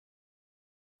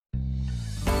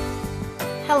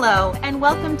Hello, and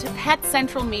welcome to Pet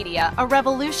Central Media, a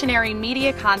revolutionary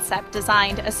media concept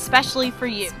designed especially for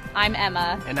you. I'm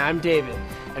Emma. And I'm David.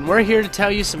 And we're here to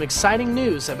tell you some exciting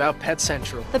news about Pet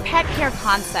Central. The pet care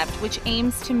concept, which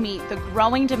aims to meet the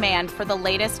growing demand for the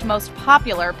latest, most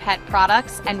popular pet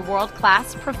products and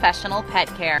world-class professional pet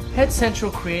care. Pet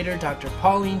Central creator Dr.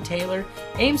 Pauline Taylor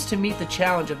aims to meet the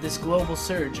challenge of this global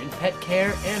surge in pet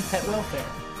care and pet welfare,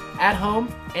 at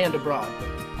home and abroad.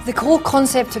 The whole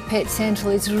concept of Pet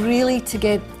Central is really to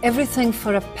get everything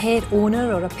for a pet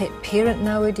owner or a pet parent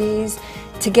nowadays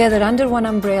together under one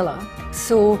umbrella.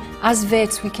 So as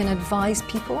vets we can advise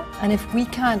people, and if we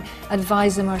can't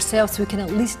advise them ourselves we can at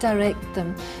least direct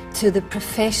them to the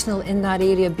professional in that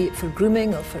area, be it for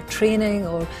grooming or for training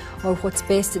or what's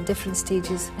best at different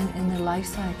stages in their life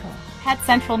cycle. Pet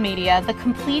Central Media, the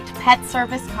complete pet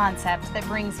service concept that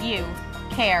brings you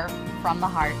care from the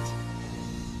heart.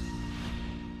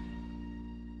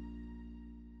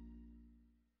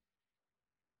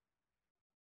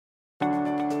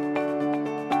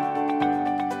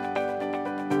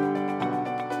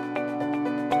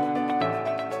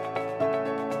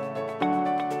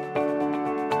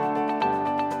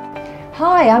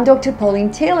 Hi, I'm Dr.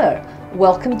 Pauline Taylor.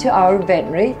 Welcome to our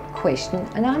veterinary question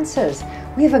and answers.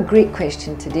 We have a great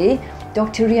question today.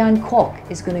 Dr. Rianne Kwok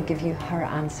is going to give you her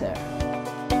answer.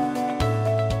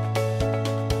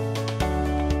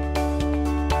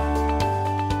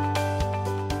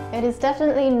 It is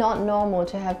definitely not normal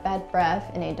to have bad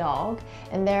breath in a dog,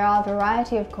 and there are a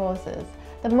variety of causes.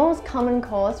 The most common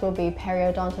cause will be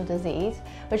periodontal disease,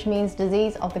 which means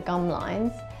disease of the gum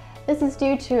lines. This is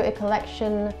due to a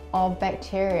collection of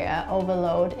bacteria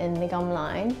overload in the gum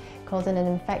line, causing an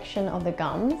infection of the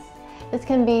gums. This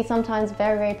can be sometimes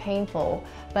very, very painful,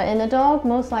 but in a dog,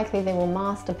 most likely they will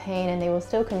mask the pain and they will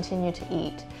still continue to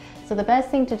eat. So the best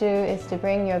thing to do is to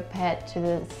bring your pet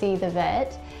to see the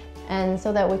vet, and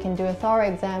so that we can do a thorough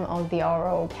exam of the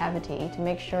oral cavity to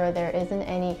make sure there isn't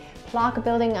any plaque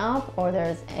building up or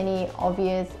there's any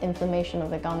obvious inflammation of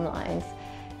the gum lines.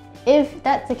 If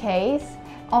that's the case,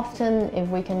 often if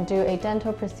we can do a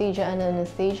dental procedure under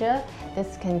anesthesia,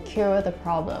 this can cure the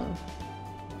problem.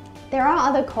 There are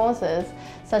other causes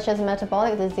such as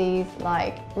metabolic disease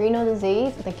like renal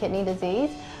disease, the kidney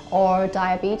disease, or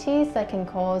diabetes that can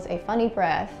cause a funny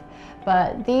breath,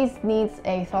 but these needs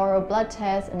a thorough blood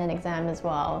test and an exam as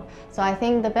well. So I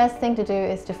think the best thing to do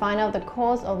is to find out the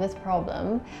cause of this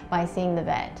problem by seeing the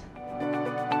vet.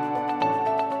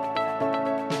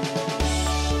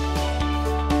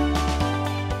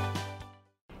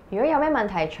 如果有咩問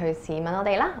題，隨時問我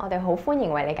哋啦，我哋好歡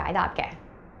迎為你解答嘅。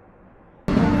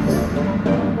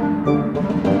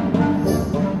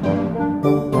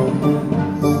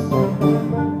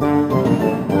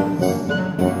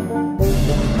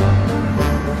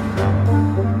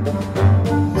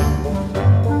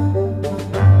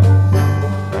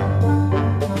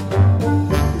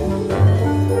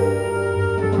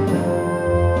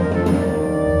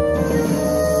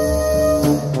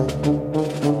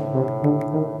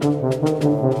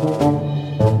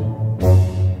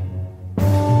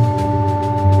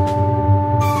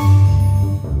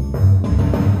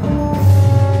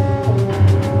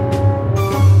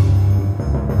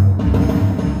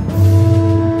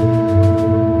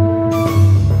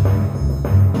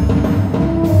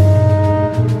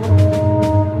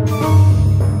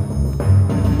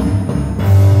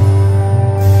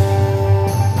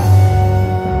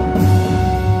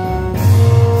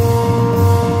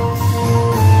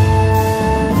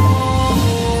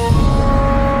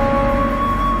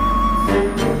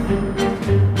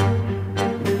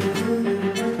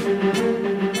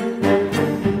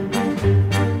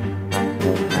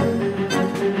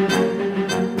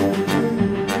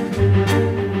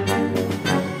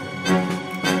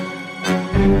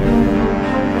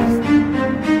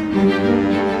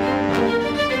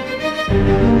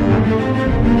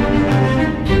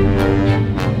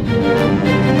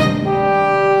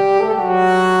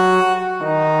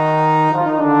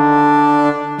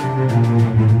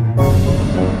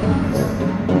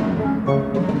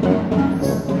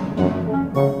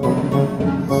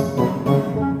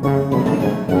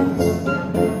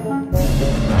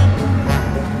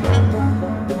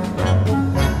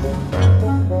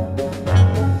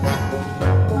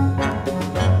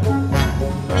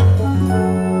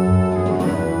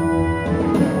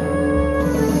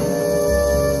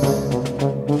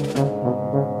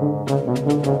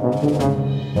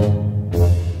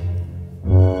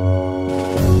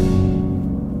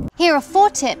Here are 4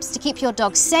 tips to keep your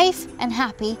dog safe and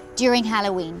happy during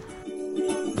Halloween.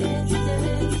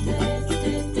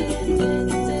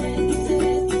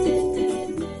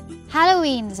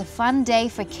 Halloween is a fun day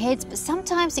for kids, but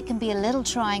sometimes it can be a little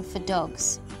trying for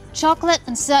dogs. Chocolate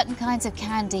and certain kinds of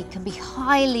candy can be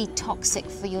highly toxic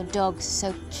for your dogs,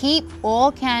 so keep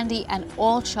all candy and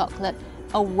all chocolate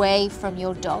away from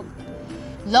your dog.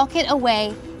 Lock it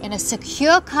away in a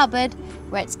secure cupboard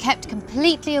where it's kept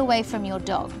completely away from your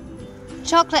dog.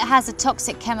 Chocolate has a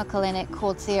toxic chemical in it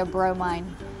called theobromine,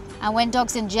 and when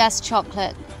dogs ingest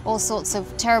chocolate, all sorts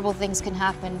of terrible things can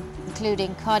happen,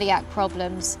 including cardiac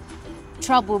problems,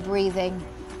 trouble breathing,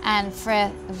 and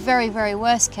for very, very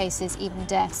worst cases, even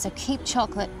death. So keep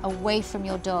chocolate away from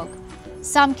your dog.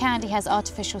 Some candy has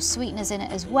artificial sweeteners in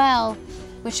it as well,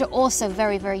 which are also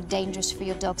very, very dangerous for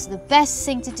your dog. So the best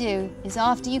thing to do is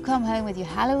after you come home with your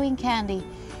Halloween candy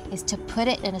is to put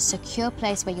it in a secure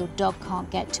place where your dog can't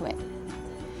get to it.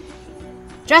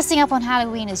 Dressing up on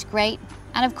Halloween is great.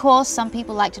 And of course, some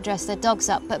people like to dress their dogs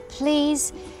up, but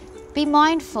please be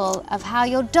mindful of how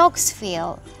your dogs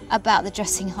feel about the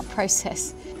dressing up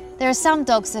process. There are some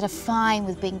dogs that are fine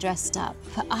with being dressed up,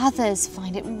 but others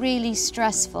find it really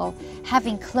stressful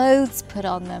having clothes put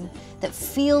on them that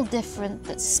feel different,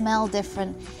 that smell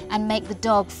different, and make the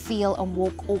dog feel and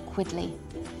walk awkwardly.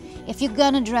 If you're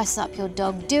gonna dress up your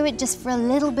dog, do it just for a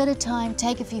little bit of time,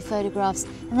 take a few photographs,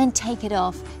 and then take it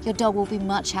off. Your dog will be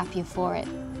much happier for it.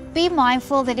 Be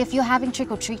mindful that if you're having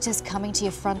trick-or-treaters coming to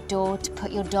your front door to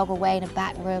put your dog away in a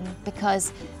back room,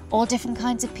 because all different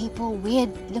kinds of people,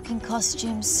 weird-looking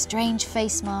costumes, strange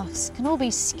face masks can all be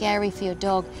scary for your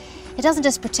dog. It doesn't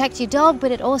just protect your dog,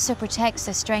 but it also protects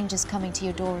the strangers coming to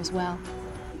your door as well.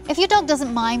 If your dog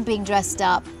doesn't mind being dressed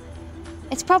up,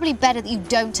 it's probably better that you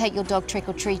don't take your dog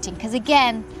trick-or-treating, because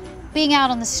again, being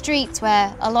out on the streets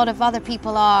where a lot of other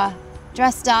people are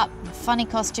dressed up in funny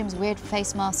costumes, weird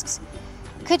face masks,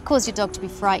 could cause your dog to be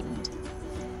frightened.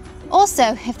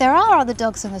 Also, if there are other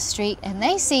dogs on the street and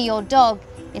they see your dog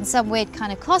in some weird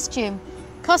kind of costume,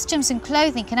 costumes and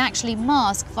clothing can actually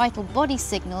mask vital body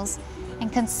signals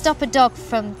and can stop a dog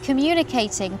from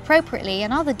communicating appropriately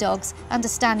and other dogs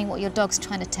understanding what your dog's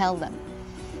trying to tell them.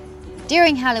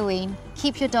 During Halloween,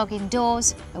 keep your dog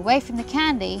indoors, away from the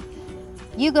candy.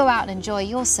 You go out and enjoy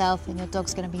yourself, and your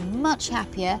dog's going to be much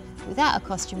happier without a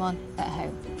costume on at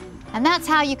home. And that's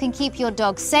how you can keep your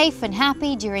dog safe and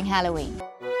happy during Halloween.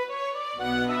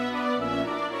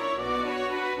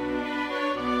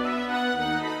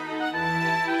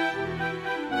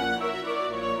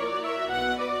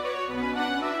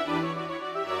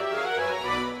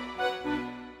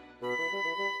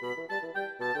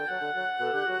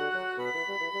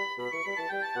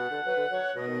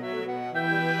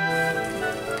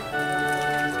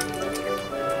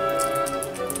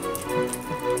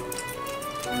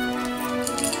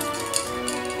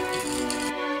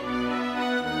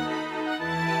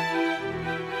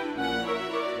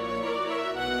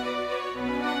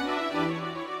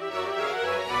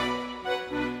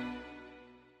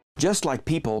 Just like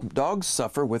people, dogs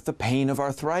suffer with the pain of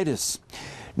arthritis.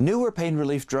 Newer pain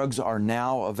relief drugs are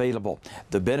now available.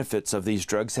 The benefits of these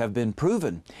drugs have been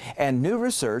proven, and new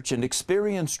research and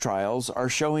experience trials are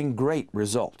showing great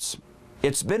results.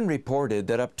 It's been reported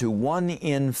that up to 1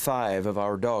 in 5 of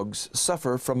our dogs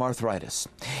suffer from arthritis.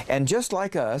 And just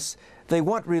like us, they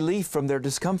want relief from their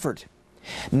discomfort.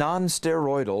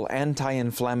 Non-steroidal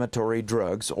anti-inflammatory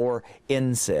drugs, or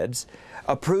NSAIDs,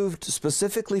 approved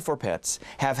specifically for pets,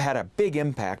 have had a big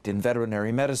impact in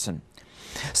veterinary medicine.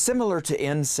 Similar to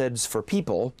NSAIDs for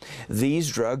people,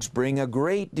 these drugs bring a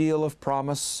great deal of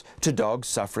promise to dogs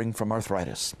suffering from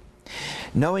arthritis.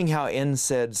 Knowing how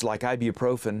NSAIDs like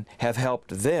ibuprofen have helped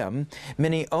them,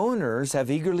 many owners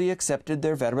have eagerly accepted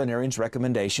their veterinarian's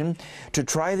recommendation to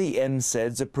try the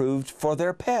NSAIDs approved for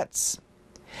their pets.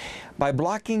 By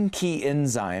blocking key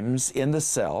enzymes in the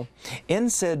cell,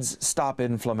 NSAIDs stop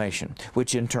inflammation,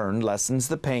 which in turn lessens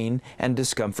the pain and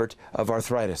discomfort of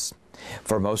arthritis.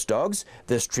 For most dogs,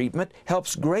 this treatment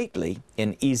helps greatly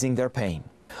in easing their pain.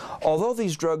 Although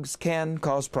these drugs can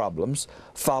cause problems,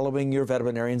 following your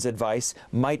veterinarian's advice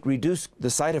might reduce the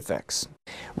side effects.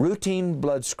 Routine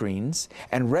blood screens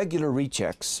and regular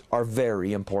rechecks are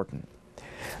very important.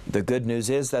 The good news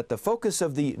is that the focus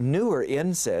of the newer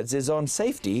NSAIDs is on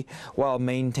safety while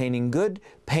maintaining good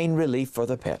pain relief for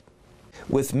the pet.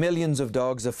 With millions of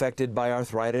dogs affected by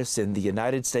arthritis in the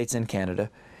United States and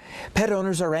Canada, pet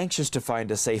owners are anxious to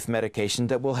find a safe medication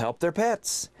that will help their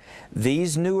pets.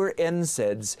 These newer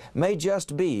NSAIDs may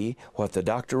just be what the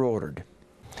doctor ordered.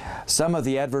 Some of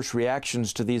the adverse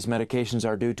reactions to these medications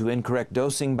are due to incorrect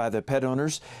dosing by the pet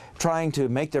owners trying to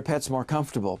make their pets more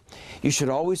comfortable. You should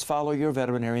always follow your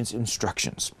veterinarian's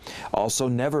instructions. Also,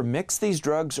 never mix these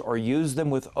drugs or use them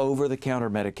with over-the-counter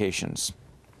medications.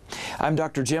 I'm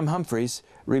Dr. Jim Humphries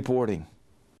reporting.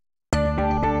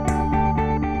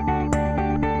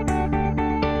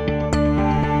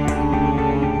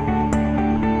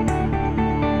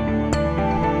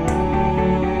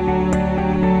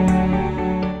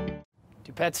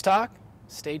 Pets Talk?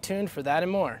 Stay tuned for that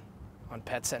and more on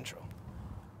Pet Central.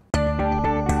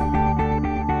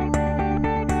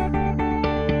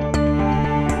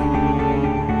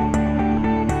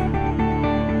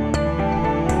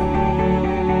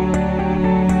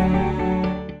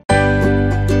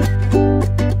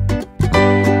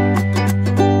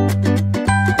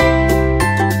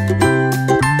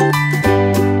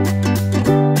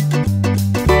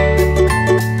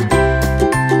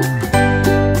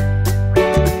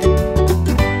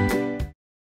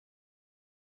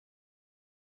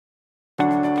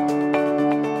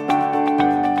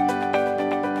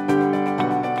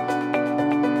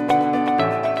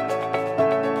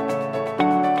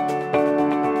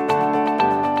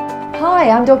 Hi,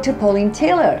 I'm Dr. Pauline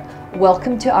Taylor.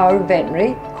 Welcome to our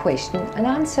veterinary question and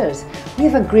answers. We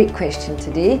have a great question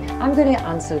today. I'm going to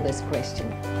answer this question.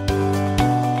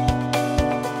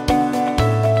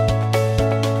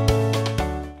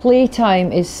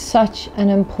 Playtime is such an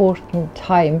important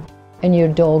time in your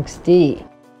dog's day.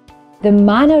 The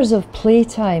manners of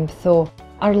playtime, though,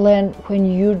 are learned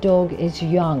when your dog is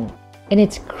young, in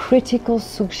its critical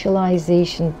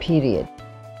socialization period.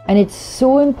 And it's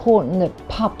so important that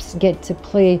pups get to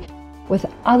play with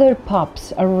other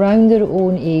pups around their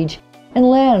own age and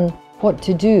learn what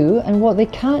to do and what they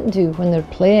can't do when they're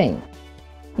playing.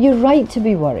 You're right to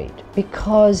be worried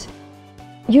because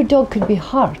your dog could be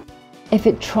hurt if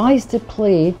it tries to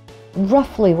play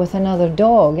roughly with another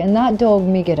dog, and that dog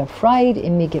may get fright,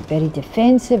 it may get very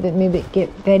defensive, it may get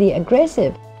very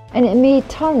aggressive, and it may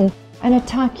turn and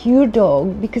attack your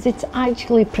dog because it's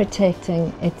actually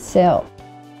protecting itself.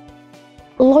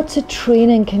 Lots of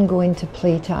training can go into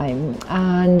playtime,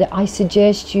 and I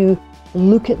suggest you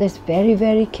look at this very,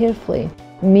 very carefully.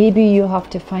 Maybe you have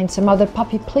to find some other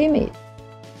puppy playmate,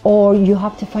 or you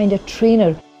have to find a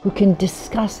trainer who can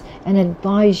discuss and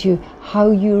advise you how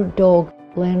your dog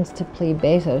learns to play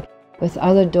better with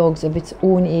other dogs of its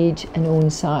own age and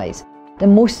own size. The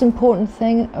most important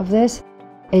thing of this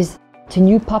is to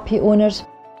new puppy owners,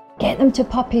 get them to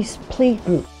puppies play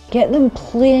group. Get them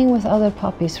playing with other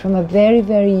puppies from a very,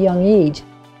 very young age,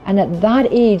 and at that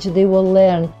age they will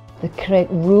learn the correct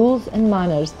rules and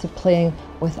manners to playing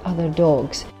with other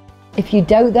dogs. If you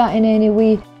doubt that in any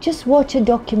way, just watch a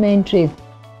documentary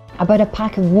about a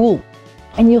pack of wolves,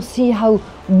 and you'll see how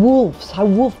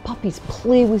wolf puppies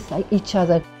play with each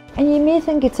other, and you may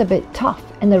think it's a bit tough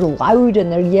and they're loud and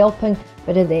they're yelping,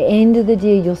 but at the end of the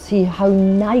day you'll see how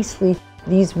nicely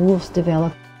these wolves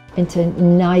develop into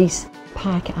nice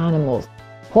pack animals.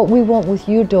 What we want with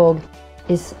your dog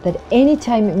is that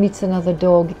anytime it meets another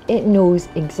dog, it knows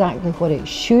exactly what it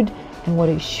should and what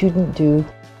it shouldn't do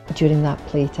during that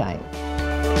playtime.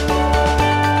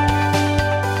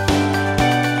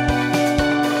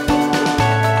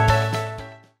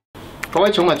 各位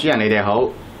寵物主人，你哋好，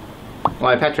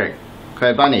我係 Patrick，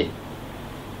 佢係 Bunny。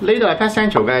呢度係 Pet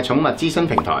Central 嘅寵物諮詢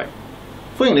平台。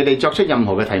 歡迎你哋作出任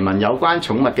何嘅提問，有關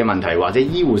寵物嘅問題或者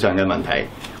醫護上嘅問題，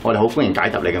我哋好歡迎解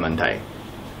答你嘅問題。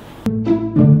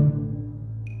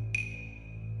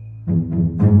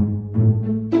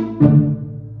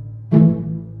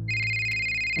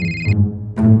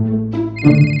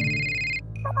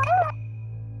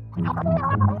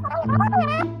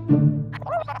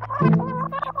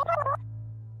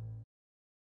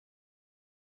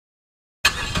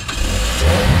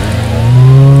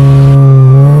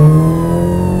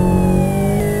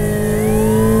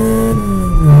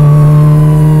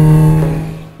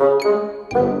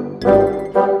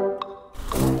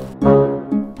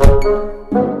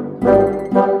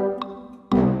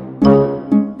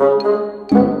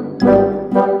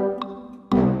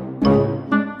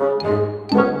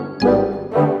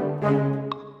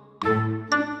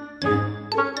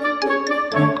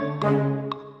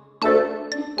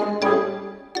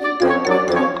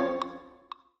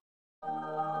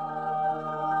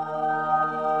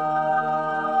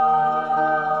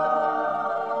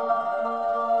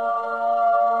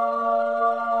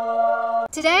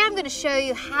Today I'm going to show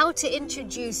you how to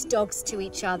introduce dogs to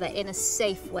each other in a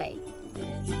safe way.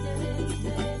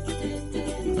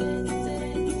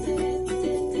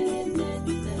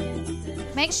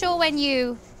 Make sure when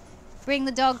you bring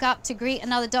the dog up to greet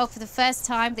another dog for the first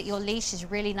time that your leash is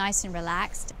really nice and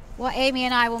relaxed. What Amy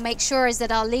and I will make sure is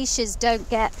that our leashes don't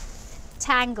get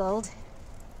tangled.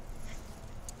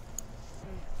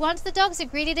 Once the dogs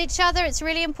have greeted each other, it's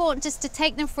really important just to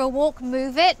take them for a walk,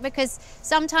 move it, because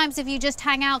sometimes if you just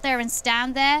hang out there and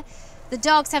stand there, the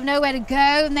dogs have nowhere to go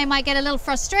and they might get a little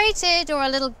frustrated or a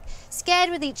little scared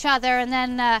with each other, and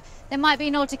then there might be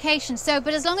an altercation.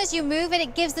 But as long as you move it,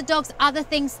 it gives the dogs other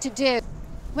things to do.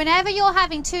 Whenever you're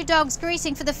having two dogs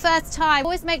greeting for the first time,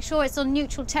 always make sure it's on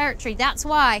neutral territory. That's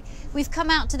why we've come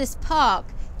out to this park.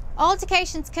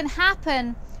 Altercations can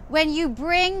happen when you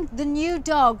bring the new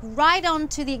dog right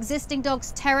onto the existing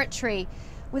dog's territory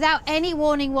without any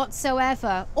warning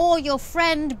whatsoever, or your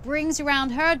friend brings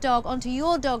around her dog onto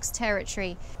your dog's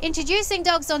territory. Introducing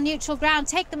dogs on neutral ground,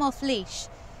 take them off leash.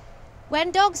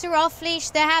 When dogs are off leash,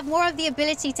 they have more of the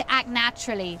ability to act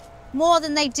naturally, more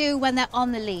than they do when they're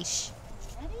on the leash.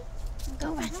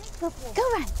 Go run, go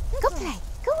run, go play,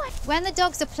 go on. When the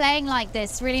dogs are playing like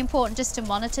this, it's really important just to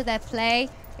monitor their play.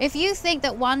 If you think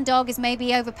that one dog is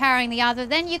maybe overpowering the other,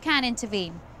 then you can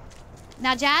intervene.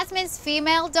 Now Jasmine's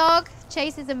female dog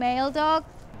chases a male dog.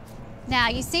 Now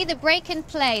you see the break and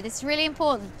play, this is really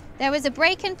important. There was a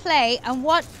break and play, and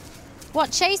what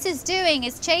Chase is doing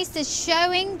is Chase is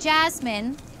showing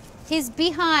Jasmine his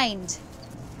behind.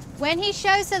 When he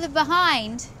shows her the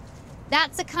behind,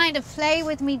 that's a kind of play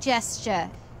with me gesture.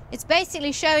 It's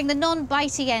basically showing the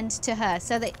non-bitey end to her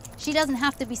so that she doesn't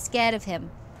have to be scared of him.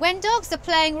 When dogs are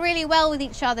playing really well with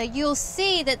each other, you'll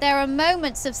see that there are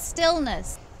moments of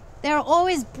stillness. There are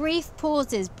always brief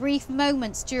pauses, brief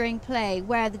moments during play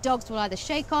where the dogs will either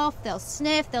shake off, they'll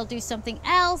sniff, they'll do something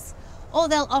else, or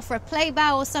they'll offer a play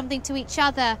bow or something to each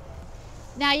other.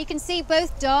 Now you can see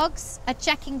both dogs are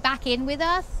checking back in with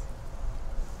us.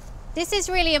 This is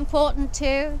really important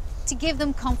too, to give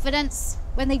them confidence.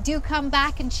 When they do come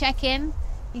back and check in,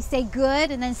 you say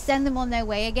good and then send them on their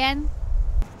way again.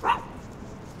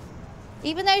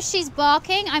 Even though she's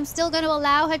barking, I'm still going to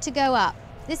allow her to go up.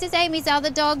 This is Amy's other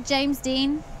dog, James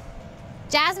Dean.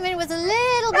 Jasmine was a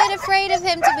little bit afraid of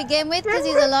him to begin with because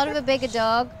he's a lot of a bigger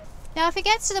dog. Now if it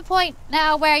gets to the point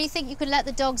now where you think you can let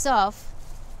the dogs off,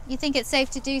 you think it's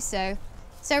safe to do so.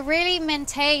 So really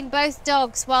maintain both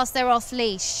dogs whilst they're off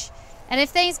leash. And if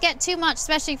things get too much,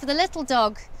 especially for the little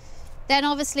dog, then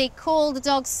obviously call the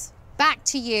dogs back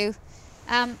to you,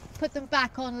 put them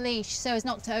back on leash so as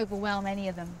not to overwhelm any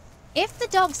of them. If the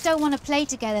dogs don't want to play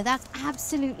together, that's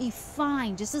absolutely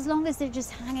fine. Just as long as they're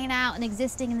just hanging out and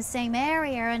existing in the same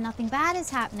area and nothing bad is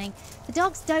happening, the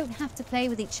dogs don't have to play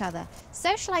with each other.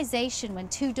 Socialization, when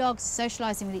two dogs are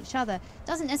socializing with each other,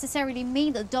 doesn't necessarily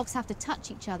mean that the dogs have to touch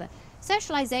each other.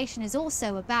 Socialization is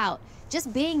also about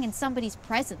just being in somebody's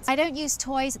presence. I don't use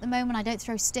toys at the moment, I don't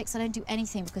throw sticks, I don't do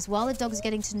anything, because while the dogs are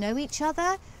getting to know each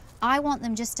other, I want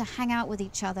them just to hang out with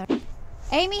each other.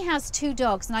 Amy has two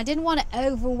dogs, and I didn't want to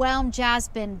overwhelm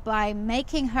Jasmine by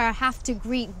making her have to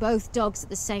greet both dogs at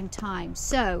the same time.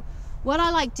 So what I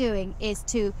like doing is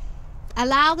to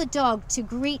allow the dog to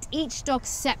greet each dog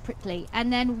separately,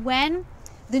 and then when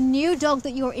the new dog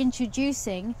that you're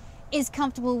introducing is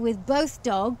comfortable with both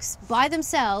dogs by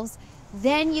themselves,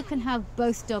 then you can have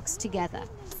both dogs together.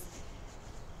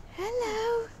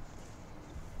 Hello.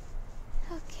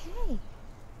 Okay.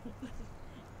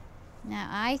 Now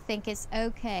I think it's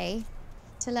okay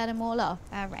to let them all off.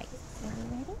 All right. Are you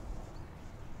ready?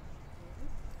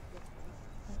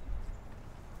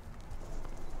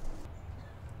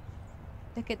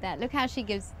 Look at that. Look how she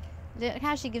gives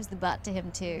the butt to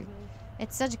him too.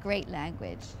 It's such great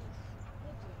language.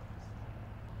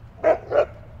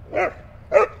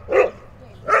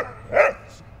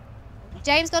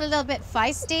 James got a little bit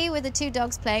feisty with the two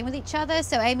dogs playing with each other,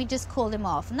 so Amy just called him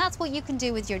off. And that's what you can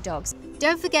do with your dogs.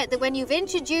 Don't forget that when you've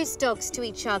introduced dogs to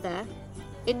each other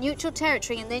in neutral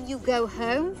territory and then you go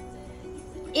home,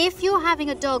 if you're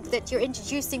having a dog that you're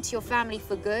introducing to your family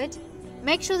for good,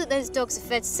 make sure that those dogs are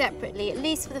fed separately, at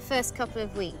least for the first couple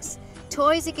of weeks.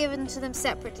 Toys are given to them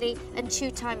separately and chew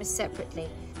time is separately.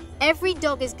 Every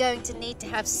dog is going to need to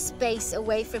have space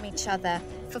away from each other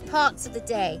for parts of the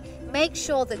day. Make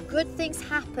sure that good things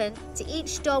happen to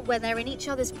each dog when they're in each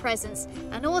other's presence,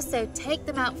 and also take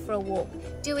them out for a walk.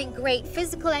 Doing great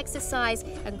physical exercise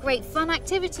and great fun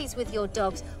activities with your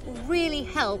dogs will really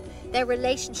help their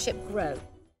relationship grow.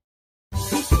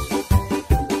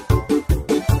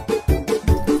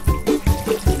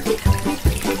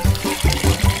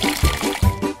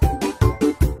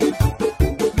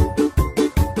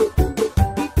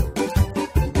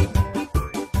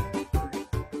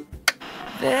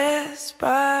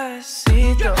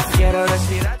 Despacito, quiero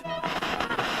respirar.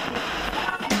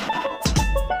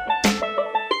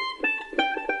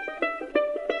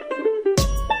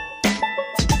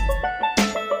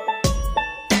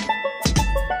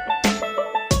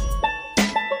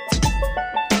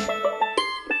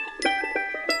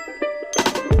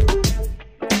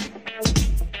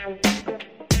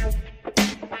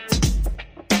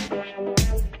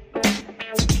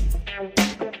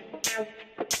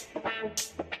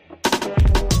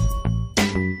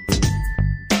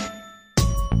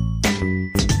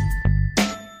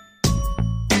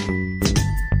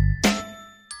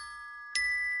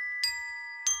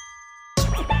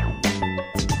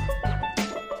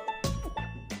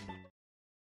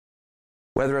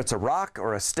 Whether it's a rock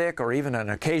or a stick or even an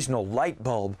occasional light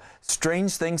bulb,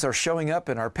 strange things are showing up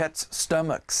in our pets'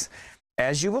 stomachs.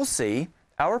 As you will see,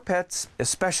 our pets,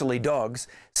 especially dogs,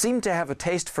 seem to have a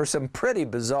taste for some pretty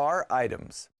bizarre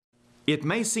items. It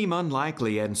may seem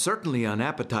unlikely and certainly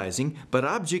unappetizing, but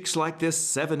objects like this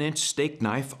 7-inch steak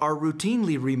knife are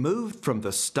routinely removed from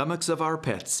the stomachs of our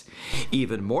pets.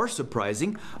 Even more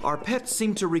surprising, our pets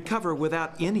seem to recover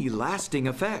without any lasting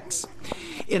effects.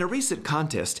 In a recent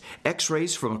contest,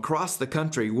 X-rays from across the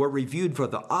country were reviewed for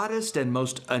the oddest and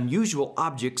most unusual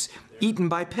objects eaten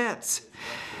by pets.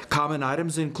 Common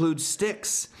items include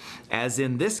sticks, as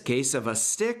in this case of a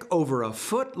stick over a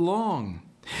foot long.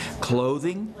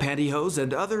 Clothing, pantyhose,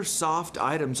 and other soft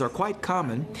items are quite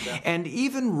common, and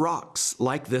even rocks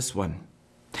like this one.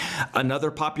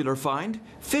 Another popular find,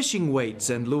 fishing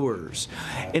weights and lures.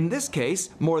 In this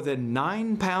case, more than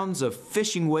 9 pounds of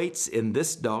fishing weights in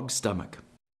this dog's stomach.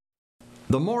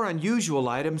 The more unusual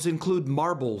items include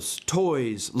marbles,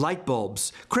 toys, light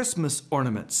bulbs, Christmas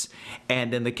ornaments,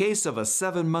 and in the case of a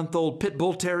 7-month-old pit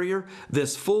bull terrier,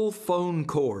 this full phone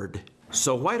cord.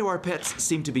 So why do our pets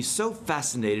seem to be so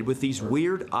fascinated with these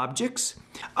weird objects?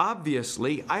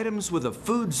 Obviously, items with a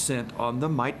food scent on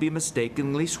them might be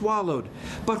mistakenly swallowed.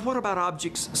 But what about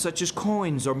objects such as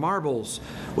coins or marbles?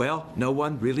 Well, no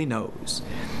one really knows.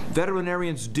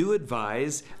 Veterinarians do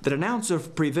advise that an ounce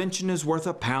of prevention is worth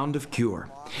a pound of cure.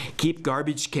 Keep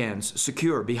garbage cans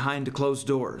secure behind closed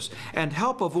doors, and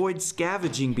help avoid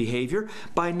scavenging behavior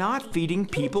by not feeding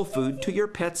people food to your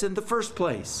pets in the first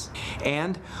place.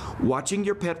 And watching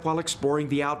your pet while exploring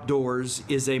the outdoors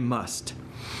is a must.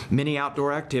 Many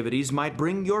outdoor activities might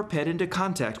bring your pet into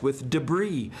contact with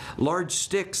debris, large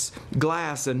sticks,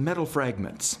 glass, and metal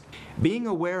fragments. Being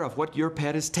aware of what your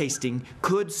pet is tasting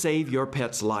could save your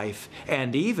pet's life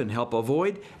and even help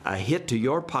avoid a hit to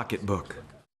your pocketbook.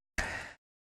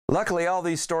 Luckily, all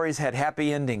these stories had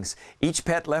happy endings. Each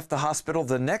pet left the hospital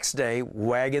the next day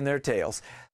wagging their tails,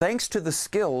 thanks to the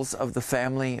skills of the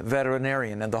family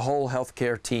veterinarian and the whole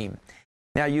healthcare team.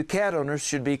 Now, you cat owners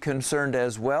should be concerned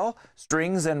as well.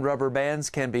 Strings and rubber bands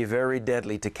can be very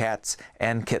deadly to cats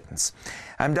and kittens.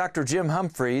 I'm Dr. Jim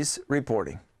Humphries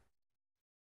reporting.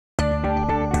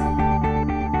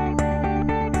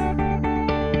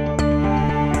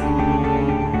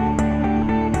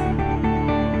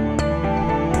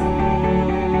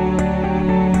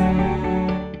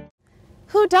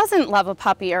 Who doesn't love a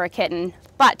puppy or a kitten?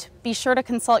 But be sure to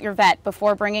consult your vet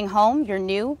before bringing home your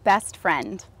new best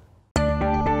friend.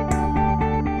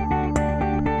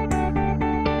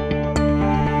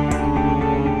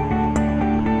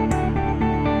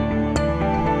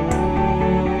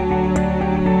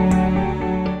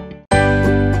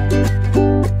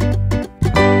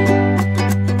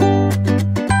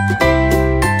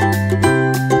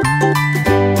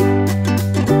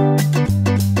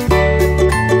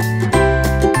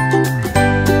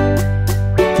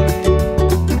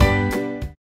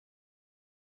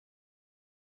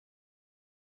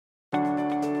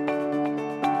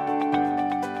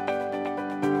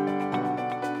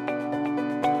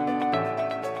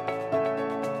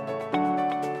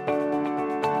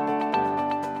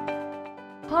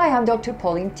 Hi, I'm Dr.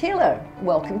 Pauline Taylor.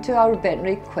 Welcome to our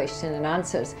veterinary question and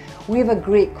answers. We have a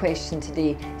great question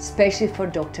today, especially for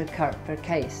Dr. Kurt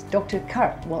Verkeis. Dr.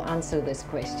 Kurt will answer this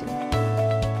question.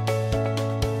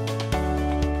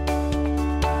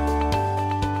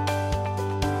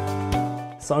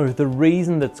 So the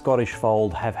reason that Scottish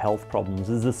Fold have health problems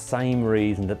is the same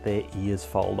reason that their ears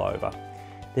fold over.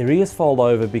 Their ears fold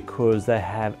over because they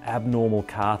have abnormal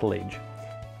cartilage.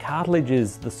 Cartilage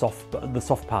is the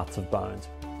soft parts of bones,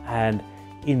 and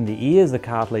in the ears the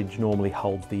cartilage normally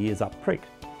holds the ears up pricked,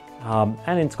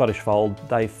 and in Scottish Fold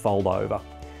they fold over.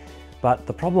 But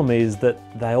the problem is that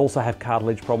they also have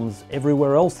cartilage problems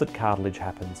everywhere else that cartilage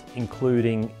happens,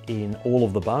 including in all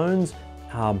of the bones.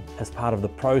 As part of the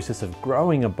process of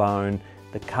growing a bone,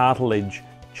 the cartilage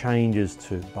changes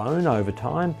to bone over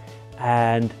time,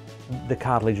 and the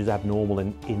cartilage is abnormal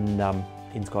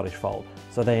in Scottish Fold.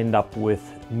 So they end up with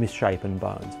misshapen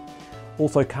bones.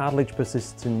 Also, cartilage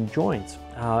persists in joints,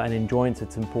 and in joints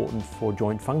it's important for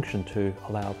joint function to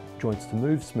allow joints to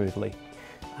move smoothly.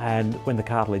 And when the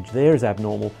cartilage there is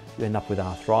abnormal, you end up with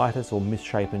arthritis or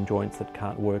misshapen joints that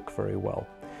can't work very well.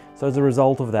 So as a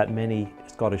result of that, many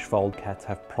Scottish Fold cats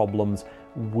have problems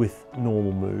with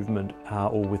normal movement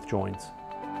or with joints.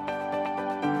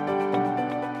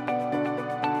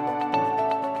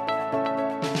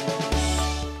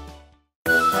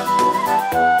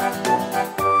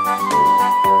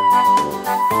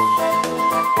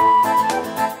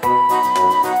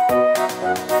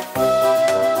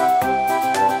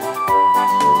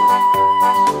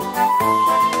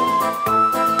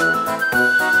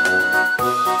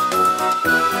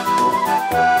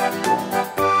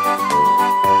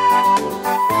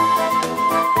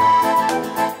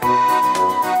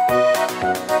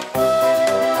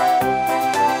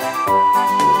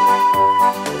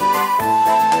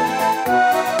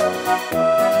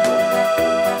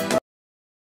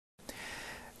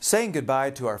 Saying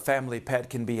goodbye to our family pet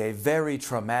can be a very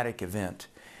traumatic event.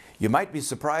 You might be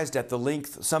surprised at the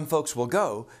length some folks will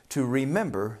go to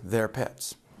remember their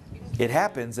pets. It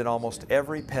happens in almost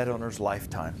every pet owner's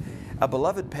lifetime. A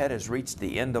beloved pet has reached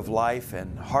the end of life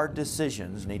and hard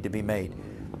decisions need to be made.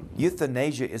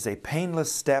 Euthanasia is a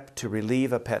painless step to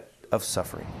relieve a pet of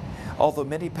suffering. Although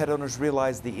many pet owners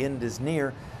realize the end is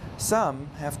near, some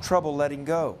have trouble letting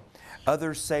go.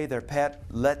 Others say their pet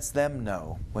lets them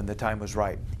know when the time was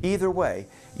right. Either way,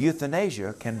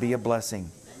 euthanasia can be a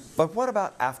blessing. But what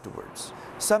about afterwards?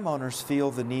 Some owners feel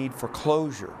the need for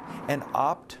closure and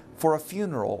opt for a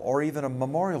funeral or even a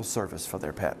memorial service for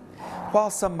their pet. While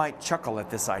some might chuckle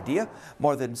at this idea,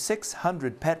 more than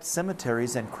 600 pet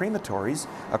cemeteries and crematories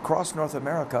across North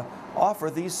America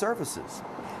offer these services.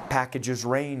 Packages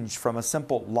range from a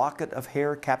simple locket of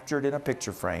hair captured in a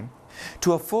picture frame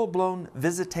to a full-blown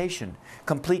visitation,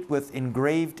 complete with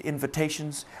engraved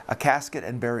invitations, a casket,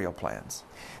 and burial plans.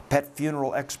 Pet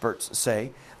funeral experts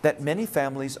say that many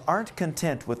families aren't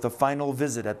content with the final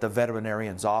visit at the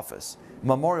veterinarian's office.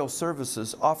 Memorial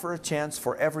services offer a chance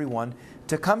for everyone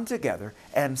to come together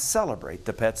and celebrate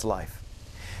the pet's life.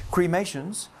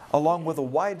 Cremations, along with a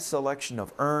wide selection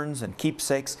of urns and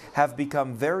keepsakes, have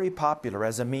become very popular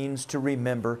as a means to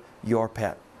remember your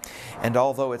pet. And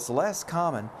although it's less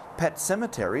common, pet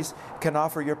cemeteries can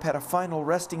offer your pet a final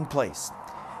resting place.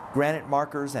 Granite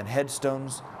markers and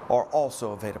headstones are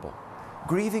also available.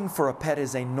 Grieving for a pet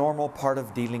is a normal part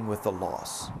of dealing with the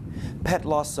loss. Pet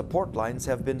loss support lines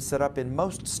have been set up in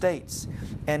most states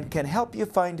and can help you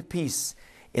find peace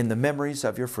in the memories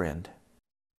of your friend.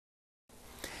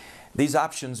 These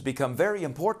options become very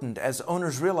important as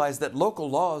owners realize that local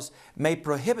laws may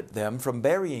prohibit them from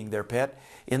burying their pet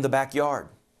in the backyard.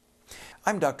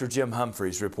 I'm Dr. Jim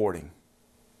Humphries reporting.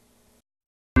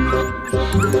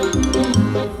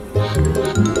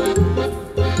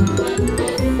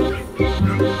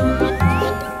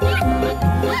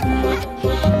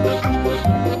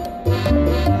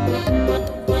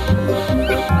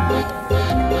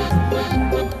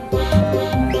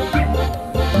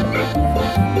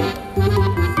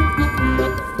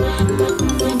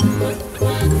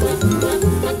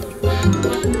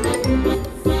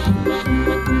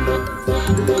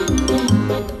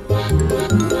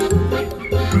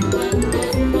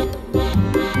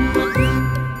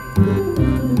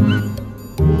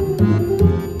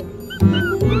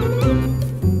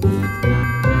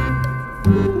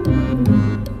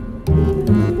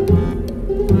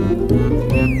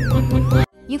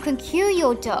 You can cue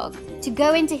your dog to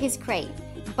go into his crate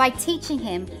by teaching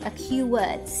him a cue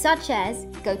word, such as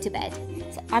go to bed.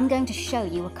 So I'm going to show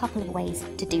you a couple of ways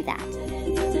to do that.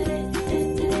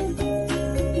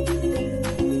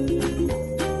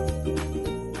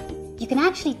 You can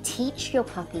actually teach your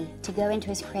puppy to go into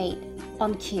his crate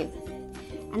on cue.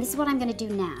 And this is what I'm going to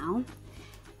do now.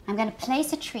 I'm going to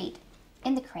place a treat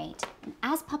in the crate. And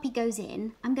as puppy goes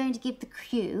in, I'm going to give the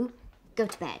cue, go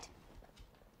to bed.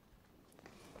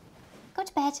 Go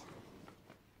to bed.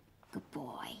 Good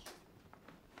boy.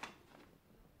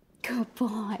 Good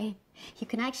boy. You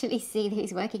can actually see that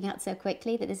he's working out so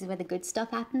quickly that this is where the good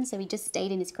stuff happens. So he just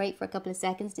stayed in his crate for a couple of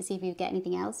seconds to see if he would get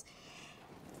anything else.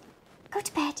 Go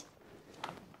to bed.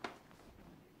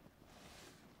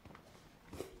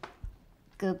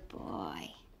 Good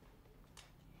boy.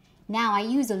 Now I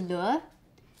use a lure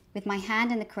with my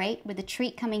hand in the crate with the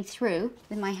treat coming through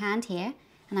with my hand here,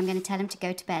 and I'm going to tell him to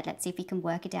go to bed. Let's see if he can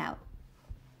work it out.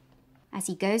 As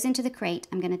he goes into the crate,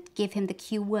 I'm going to give him the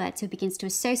cue word so he begins to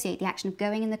associate the action of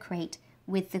going in the crate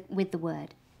with the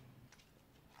word.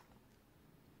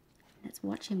 Let's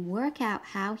watch him work out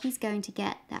how he's going to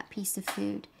get that piece of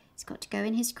food. He's got to go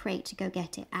in his crate to go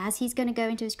get it. As he's going to go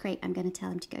into his crate, I'm going to tell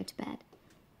him to go to bed.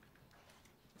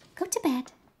 Go to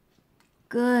bed.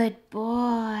 Good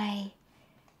boy.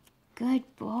 Good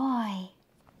boy.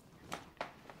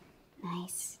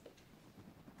 Nice.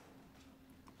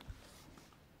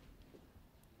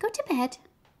 Go to bed.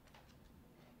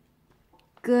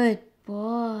 Good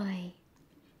boy.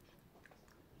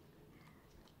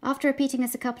 After repeating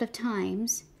this a couple of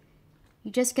times,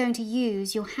 you're just going to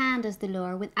use your hand as the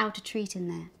lure without a treat in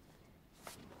there.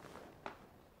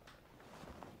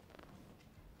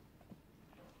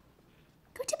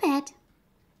 Go to bed.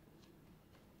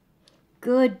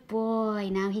 Good boy.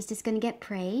 Now he's just going to get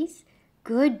praise.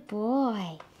 Good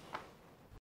boy.